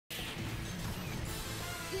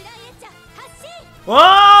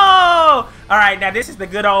Whoa! Alright, now this is the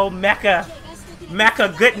good old mecha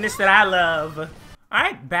goodness that I love.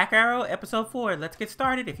 Alright, Back Arrow episode 4. Let's get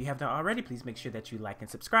started. If you have not already, please make sure that you like and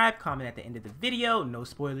subscribe. Comment at the end of the video. No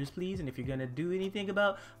spoilers, please. And if you're gonna do anything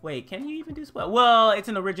about... Wait, can you even do spoilers? Well, it's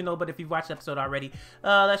an original, but if you've watched the episode already,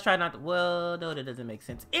 let's try not to... Well, no, that doesn't make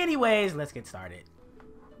sense. Anyways, let's get started.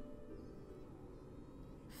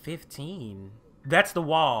 15. That's the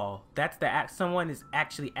wall. That's the... Someone is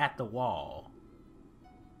actually at the wall.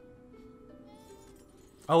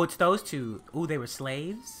 Oh, it's those two. Ooh, they were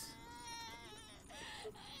slaves?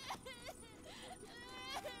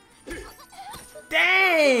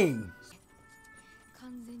 Dang!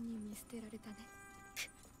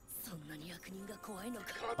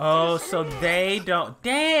 Oh, so they don't...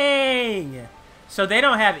 Dang! So they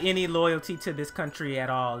don't have any loyalty to this country at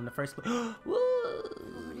all in the first place.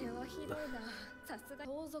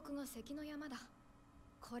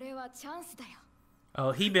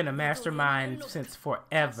 Oh, he been a mastermind since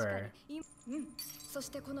forever.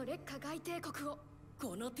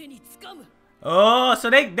 Oh, so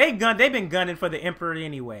they've been gunning for the emperor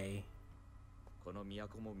anyway.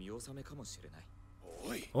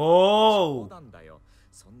 Oh,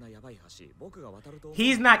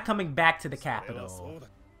 he's not coming back to the capital.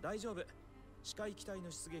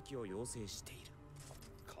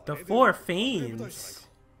 The four fiends.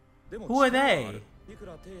 Who are they?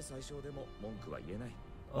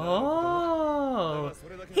 Oh,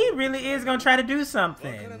 he really is gonna try to do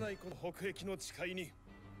something.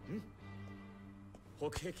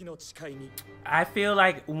 I feel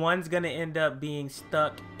like one's gonna end up being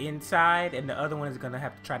stuck inside and the other one is gonna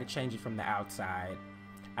have to try to change it from the outside.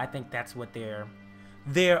 I think that's what their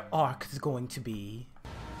arc is going to be.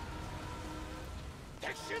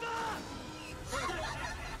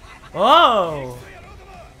 Oh!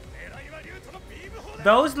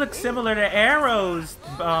 Those look similar to arrows,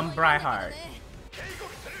 Brightheart.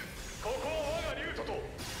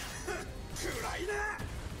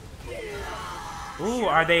 Ooh,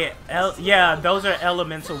 are they... yeah, those are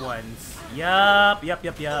elemental ones. Yup.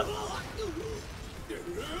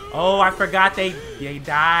 Oh, I forgot they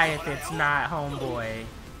die if it's not homeboy.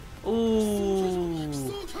 Ooh.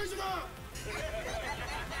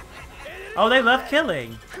 Oh, they love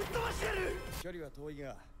killing.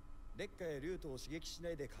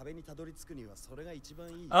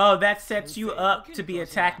 Oh, that sets you up to be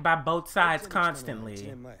attacked by both sides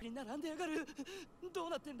constantly.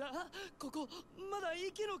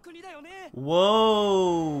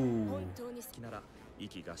 Whoa.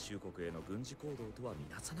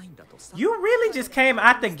 You really just came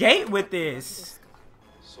out the gate with this.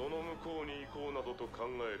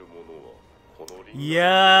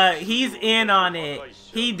 Yeah, he's in on it.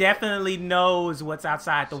 He definitely knows what's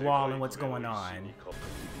outside the wall and what's going on.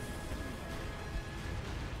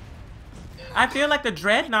 I feel like the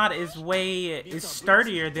Dreadnought is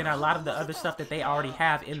sturdier than a lot of the other stuff that they already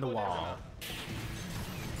have in the wall.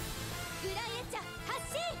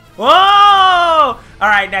 Whoa!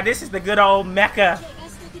 Alright, now this is the good old mecha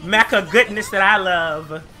goodness that I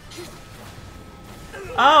love.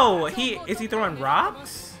 Oh, is he throwing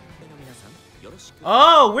rocks?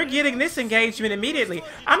 Oh, we're getting this engagement immediately.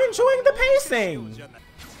 I'm enjoying the pacing.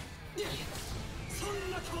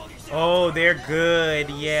 Oh, they're good.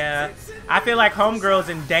 Yeah. I feel like Homegirl's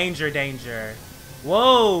in danger.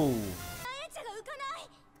 Whoa.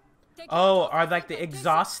 Oh, are like the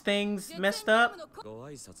exhaust things messed up?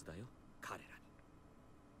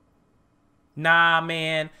 Nah,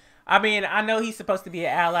 man. I mean, I know he's supposed to be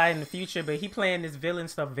an ally in the future, but he playing this villain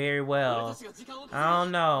stuff very well. I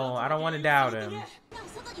don't know. I don't want to doubt him.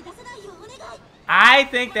 I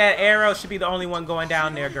think that Arrow should be the only one going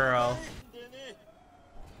down there, girl.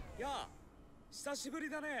 How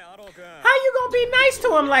you gonna be nice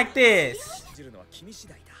to him like this?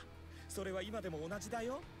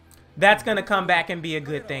 That's gonna come back and be a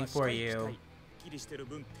good thing for you.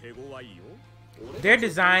 Their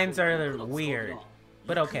designs are weird.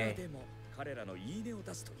 But okay.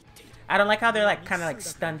 I don't like how they're like kind of like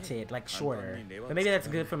stunted, like shorter. But maybe that's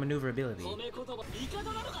good for maneuverability.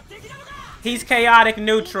 He's chaotic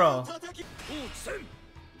neutral.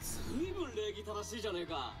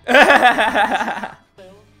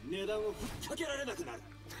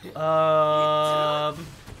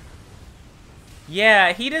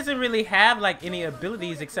 Yeah, he doesn't really have like any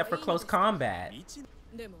abilities except for close combat.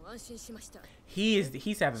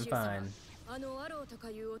 He's having fun.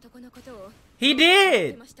 He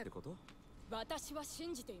did!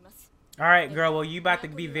 Alright, girl, well, you about to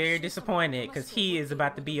be very disappointed because he is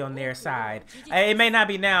about to be on their side. It may not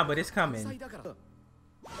be now, but it's coming.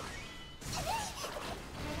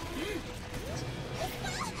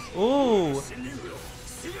 Ooh.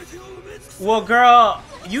 Well, girl,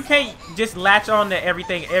 you can't just latch on to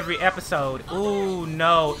everything every episode. Ooh,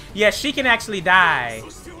 no. Yeah, she can actually die.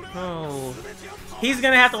 Oh. He's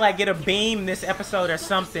gonna have to like get a beam this episode or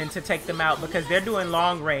something to take them out because they're doing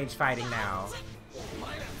long range fighting now.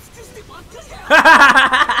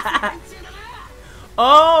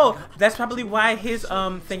 Oh, that's probably why his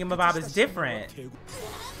thingamabob is different.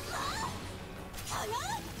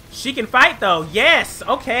 She can fight though. Yes,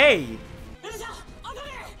 okay.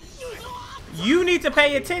 You need to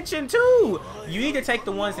pay attention too. You need to take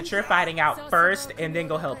the ones that you're fighting out first and then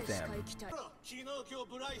go help them.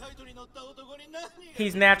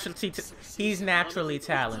 He's naturally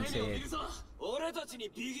talented.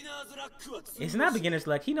 It's not beginner's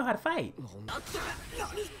luck. He know how to fight.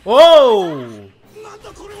 Whoa!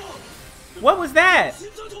 What was that?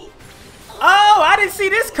 Oh, I didn't see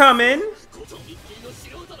this coming.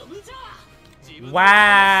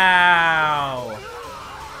 Wow.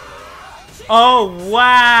 Oh,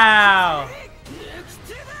 wow.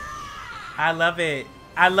 I love it.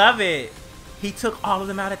 I love it. He took all of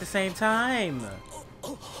them out at the same time.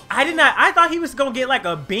 I thought he was gonna get like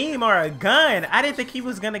a beam or a gun. I didn't think he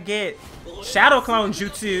was gonna get Shadow Clone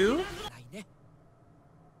Jutsu.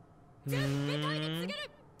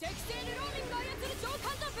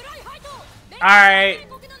 Alright.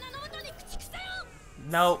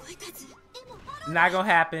 Nope. Not gonna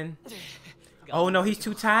happen. Oh no, he's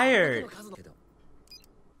too tired.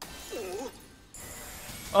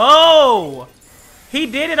 Oh! He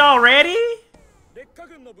did it already?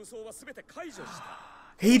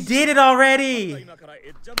 He did it already!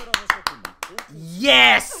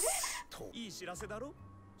 Yes!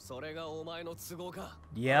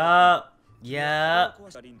 Yup. Yup.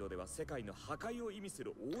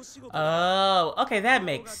 Oh, okay, that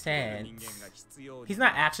makes sense. He's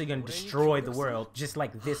not actually gonna destroy the world, just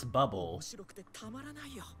like this bubble.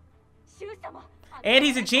 And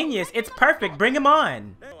he's a genius. It's perfect. Bring him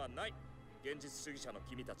on.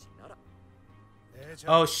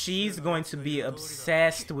 Oh, she's going to be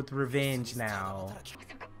obsessed with revenge now.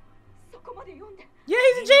 Yeah,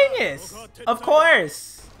 he's a genius. Of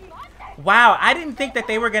course. Wow, I didn't think that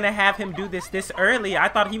they were going to have him do this early. I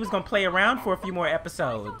thought he was going to play around for a few more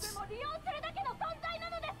episodes.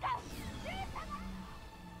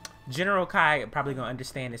 General Kai probably going to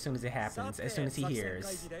understand as soon as it happens, as soon as he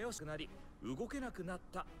hears.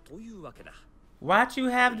 Why'd you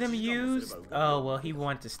have them used? Oh, well, he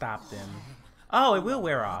wanted to stop them. Oh, it will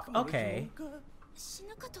wear off. Okay.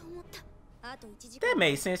 That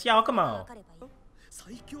made sense, y'all. Come on.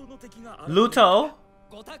 Luto.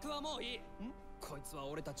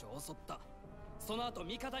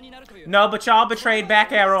 No, but y'all betrayed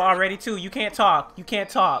Back Arrow already, too. You can't talk. You can't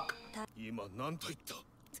talk.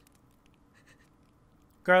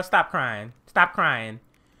 Girl, stop crying. Stop crying.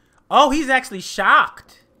 Oh, he's actually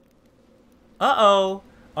shocked. Uh-oh.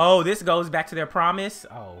 Oh, this goes back to their promise.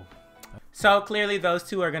 Oh. So clearly those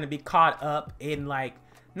two are going to be caught up in, like,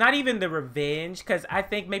 not even the revenge, because I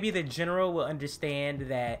think maybe the general will understand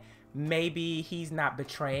that maybe he's not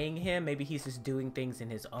betraying him. Maybe he's just doing things in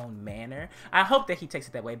his own manner. I hope that he takes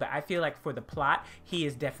it that way, but I feel like for the plot, he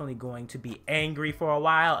is definitely going to be angry for a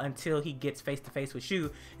while until he gets face to face with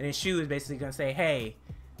Shu, and then Shu is basically going to say, hey,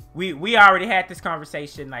 we already had this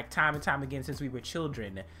conversation like time and time again since we were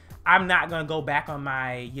children. I'm not going to go back on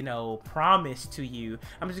my, you know, promise to you.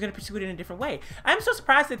 I'm just going to pursue it in a different way. I'm so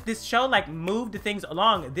surprised that this show, like, moved things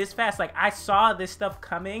along this fast. Like, I saw this stuff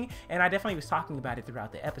coming, and I definitely was talking about it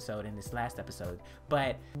throughout the episode, in this last episode.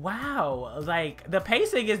 But, wow, like, the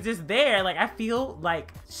pacing is just there. Like, I feel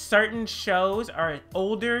like certain shows or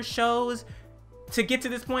older shows, to get to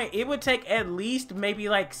this point, it would take at least maybe,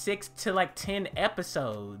 like, 6 to, like, 10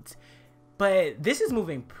 episodes. But this is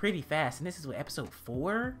moving pretty fast, and this is what, episode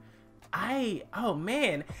 4? Oh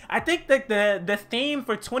man, I think that the theme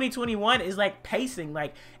for 2021 is like pacing.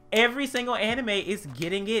 Like every single anime is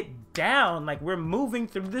getting it down. Like we're moving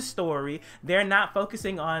through the story. They're not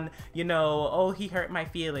focusing on, you know, oh, he hurt my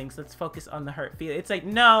feelings, let's focus on the hurt feeling. It's like,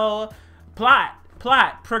 no, plot,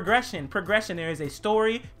 progression. There is a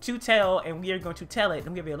story to tell, and we are going to tell it,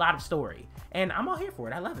 and we have a lot of story. And I'm all here for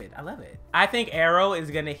it. I love it. I love it. I think Arrow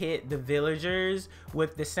is going to hit the villagers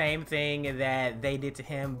with the same thing that they did to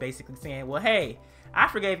him, basically saying, well, hey, I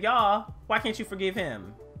forgave y'all. Why can't you forgive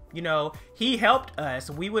him? You know, he helped us.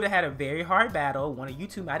 We would have had a very hard battle. One of you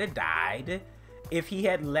two might have died. if he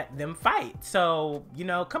had let them fight. So, you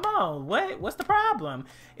know, come on, what's the problem?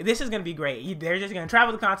 This is gonna be great. They're just gonna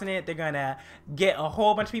travel the continent. They're gonna get a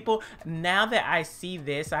whole bunch of people. Now that I see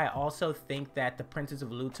this, I also think that the Princess of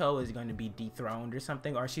Luto is going to be dethroned or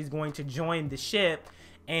something, or she's going to join the ship,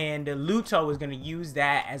 and Luto is going to use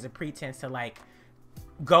that as a pretense to like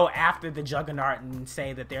go after the Juggernaut and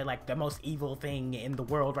say that they're like the most evil thing in the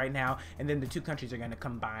world right now, and then the two countries are going to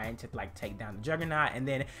combine to like take down the Juggernaut. And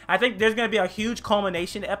then I think there's going to be a huge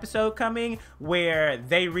culmination episode coming where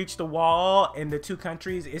they reach the wall and the two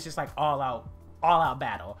countries, it's just like all out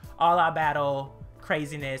battle,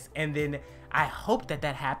 craziness. And then I hope that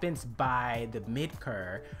happens by the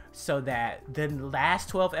mid-cur, so that the last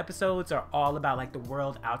 12 episodes are all about like the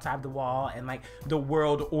world outside the wall and like the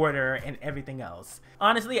world order and everything else.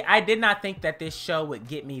 Honestly, I did not think that this show would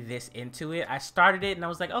get me this into it. I started it and I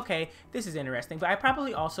was like, okay, this is interesting, but I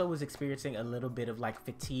probably also was experiencing a little bit of like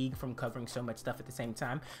fatigue from covering so much stuff at the same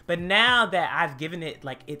time. But now that I've given it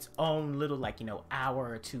like its own little like, you know, hour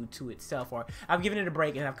or two to itself, or I've given it a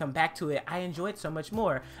break and I've come back to it, I enjoy it so much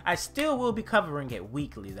more. I still will be covering it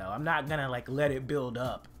weekly though. I'm not gonna like let it build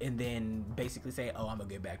up and then basically say, oh, I'm gonna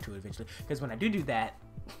get back to it eventually, because when I do that,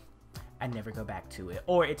 I never go back to it,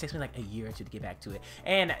 or it takes me like a year or two to get back to it.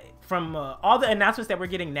 And from all the announcements that we're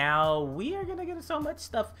getting now, we are gonna get so much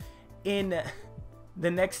stuff in the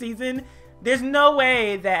next season. There's no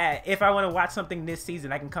way that if I want to watch something this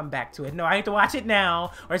season, I can come back to it. No, I need to watch it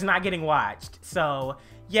now or it's not getting watched. So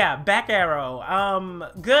yeah, Back Arrow,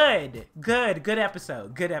 good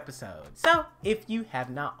episode. So if you have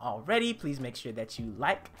not already, please make sure that you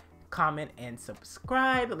like, comment, and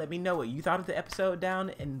subscribe. Let me know what you thought of the episode down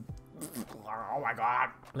in, oh my God.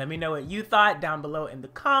 Let me know what you thought down below in the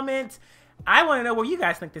comments. I want to know where you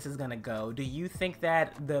guys think this is gonna go. Do you think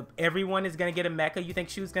that everyone is gonna get a mecha? You think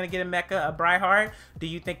Shu's gonna get a mecha, a Brightheart? Do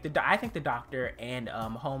you think I think the Doctor and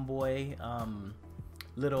Homeboy,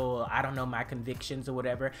 little, I don't know, my convictions or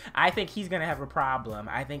whatever, I think he's gonna have a problem.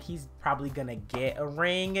 I think he's probably gonna get a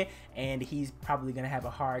ring, and he's probably gonna have a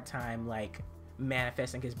hard time like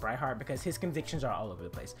manifesting his Brightheart because his convictions are all over the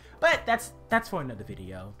place. But that's for another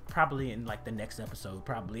video, probably in like the next episode.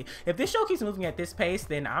 Probably if this show keeps moving at this pace,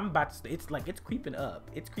 then I'm about to, it's creeping up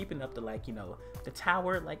to like, you know, the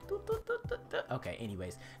tower, like okay.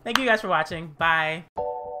 Anyways, thank you guys for watching. Bye.